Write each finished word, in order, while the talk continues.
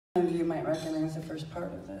Some of you might recognize the first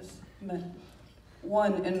part of this, but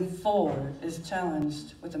 1 in 4 is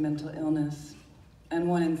challenged with a mental illness, and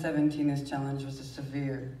 1 in 17 is challenged with a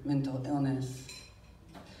severe mental illness.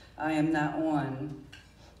 I am that one.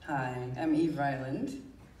 Hi, I'm Eve Ryland.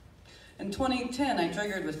 In 2010, I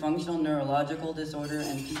triggered with functional neurological disorder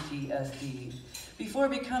and PTSD. Before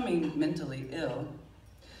becoming mentally ill,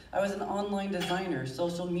 I was an online designer,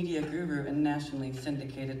 social media guru, and nationally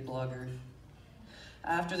syndicated blogger.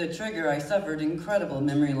 After the trigger, I suffered incredible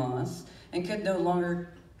memory loss and could no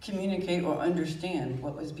longer communicate or understand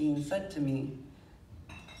what was being said to me.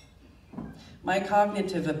 My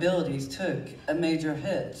cognitive abilities took a major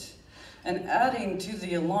hit, and adding to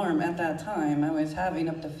the alarm at that time, I was having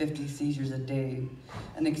up to 50 seizures a day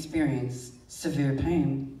and experienced severe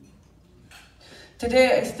pain.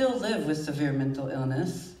 Today, I still live with severe mental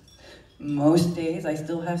illness. Most days, I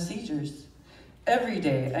still have seizures. Every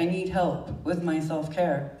day, I need help with my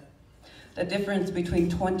self-care. The difference between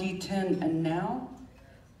 2010 and now,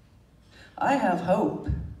 I have hope,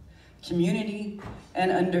 community,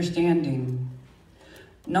 and understanding.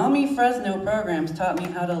 NAMI Fresno programs taught me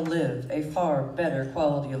how to live a far better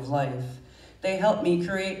quality of life. They helped me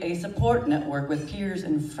create a support network with peers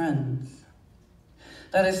and friends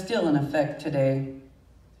that is still in effect today.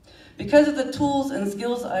 Because of the tools and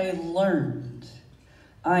skills I learned,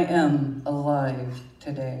 I am alive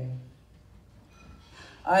today.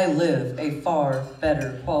 I live a far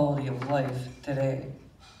better quality of life today.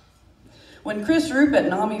 When Christina A at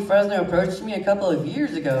NAMI Fresno approached me a couple of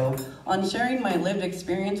years ago on sharing my lived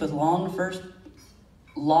experience with law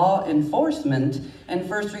enforcement and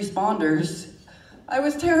first responders, I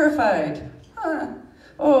was terrified.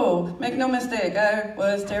 Oh, make no mistake, I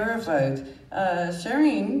was terrified.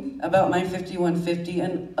 Sharing about my 5150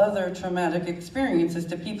 and other traumatic experiences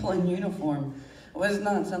to people in uniform was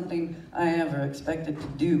not something I ever expected to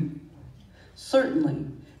do. Certainly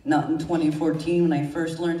not in 2014 when I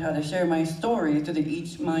first learned how to share my story through the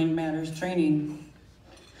Each Mind Matters training.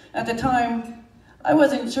 At the time, I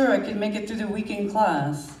wasn't sure I could make it through the weekend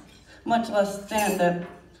class, much less stand up.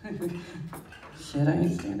 Shit, I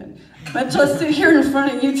ain't standing. Much less sit here in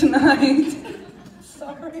front of you tonight.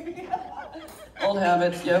 Sorry. Old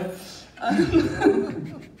habits, yo.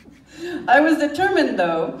 I was determined,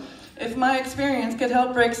 though, if my experience could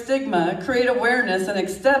help break stigma, create awareness and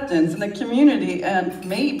acceptance in the community, and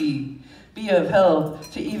maybe be of help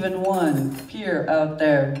to even one peer out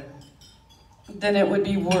there, then it would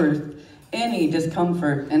be worth any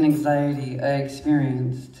discomfort and anxiety I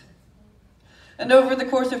experienced. And over the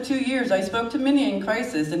course of 2 years, I spoke to many in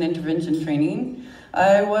crisis and intervention training.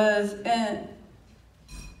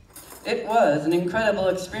 It was an incredible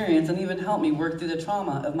experience and even helped me work through the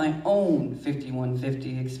trauma of my own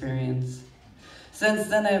 5150 experience. Since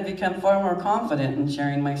then, I have become far more confident in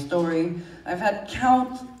sharing my story. I've had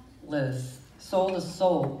countless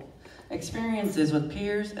soul-to-soul experiences with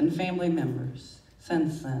peers and family members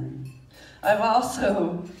since then. I've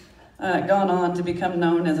also gone on to become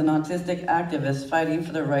known as an autistic activist fighting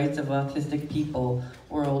for the rights of autistic people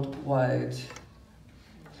worldwide.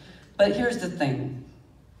 But here's the thing.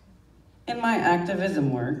 In my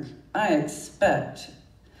activism work, I expect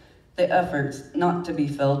the efforts not to be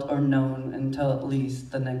felt or known until at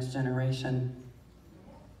least the next generation.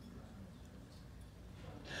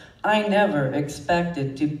 I never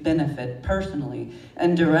expected to benefit personally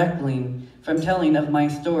and directly from telling of my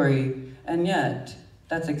story, and yet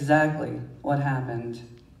that's exactly what happened.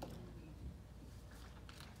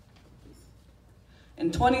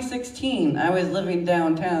 In 2016, I was living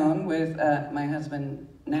downtown with my husband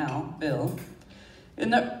now, Bill.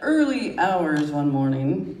 In the early hours one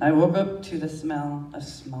morning, I woke up to the smell of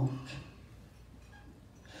smoke.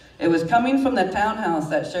 It was coming from the townhouse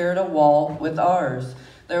that shared a wall with ours.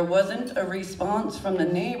 There wasn't a response from the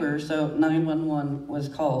neighbors, so 911 was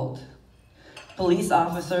called. Police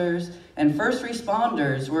officers and first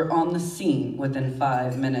responders were on the scene within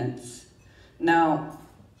 5 minutes. Now,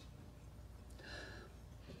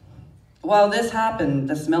 while this happened,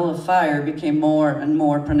 the smell of fire became more and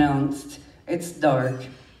more pronounced. It's dark.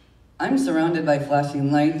 I'm surrounded by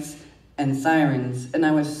flashing lights and sirens, and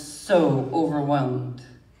I was so overwhelmed.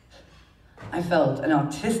 I felt an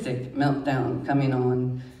autistic meltdown coming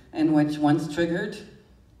on, and which once triggered,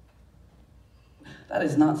 that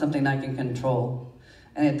is not something I can control,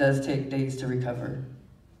 and it does take days to recover.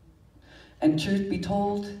 And truth be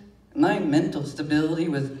told, my mental stability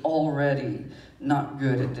was already not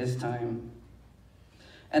good at this time.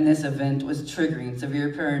 And this event was triggering severe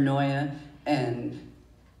paranoia and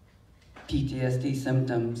PTSD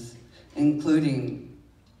symptoms, including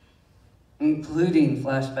including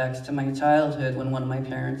flashbacks to my childhood when one of my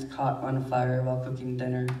parents caught on fire while cooking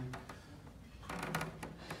dinner.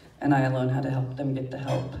 And I alone had to help them get the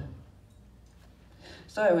help.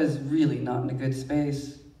 So I was really not in a good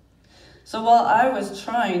space. So while I was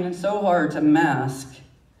trying so hard to mask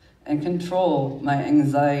and control my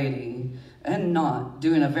anxiety and not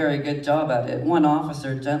doing a very good job at it, one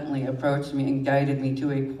officer gently approached me and guided me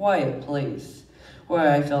to a quiet place where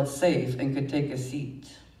I felt safe and could take a seat.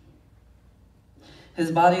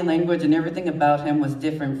 His body language and everything about him was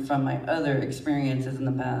different from my other experiences in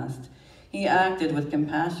the past. He acted with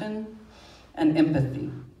compassion and empathy.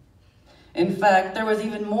 In fact, there was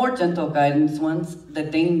even more gentle guidance once the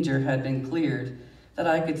danger had been cleared, that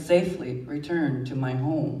I could safely return to my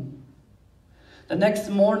home. The next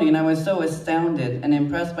morning, I was so astounded and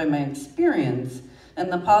impressed by my experience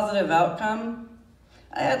and the positive outcome,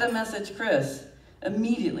 I had to message Chris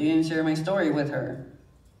immediately and share my story with her.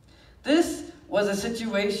 This was a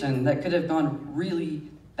situation that could have gone really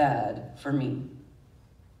bad for me.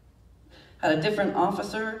 Had a different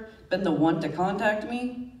officer been the one to contact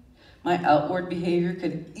me, my outward behavior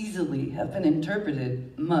could easily have been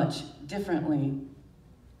interpreted much differently.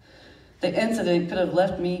 The incident could have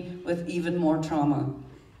left me with even more trauma,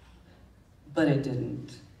 but it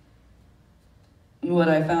didn't. And what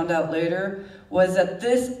I found out later was that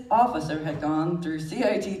this officer had gone through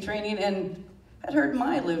CIT training and had heard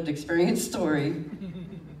my lived experience story.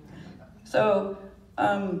 So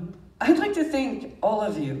I'd like to thank all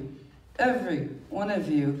of you, every one of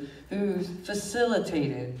you who's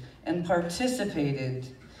facilitated and participated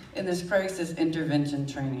in this crisis intervention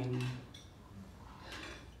training.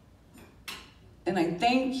 And I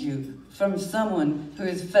thank you from someone who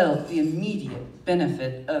has felt the immediate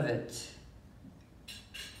benefit of it.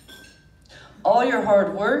 All your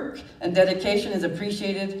hard work and dedication is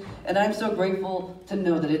appreciated, and I'm so grateful to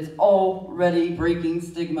know that it's already breaking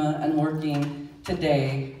stigma and working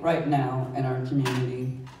today, right now, in our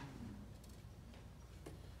community.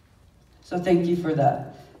 So thank you for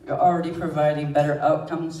that. You're already providing better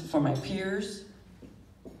outcomes for my peers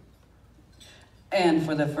and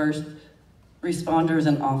for the first responders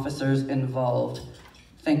and officers involved.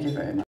 Thank you very much.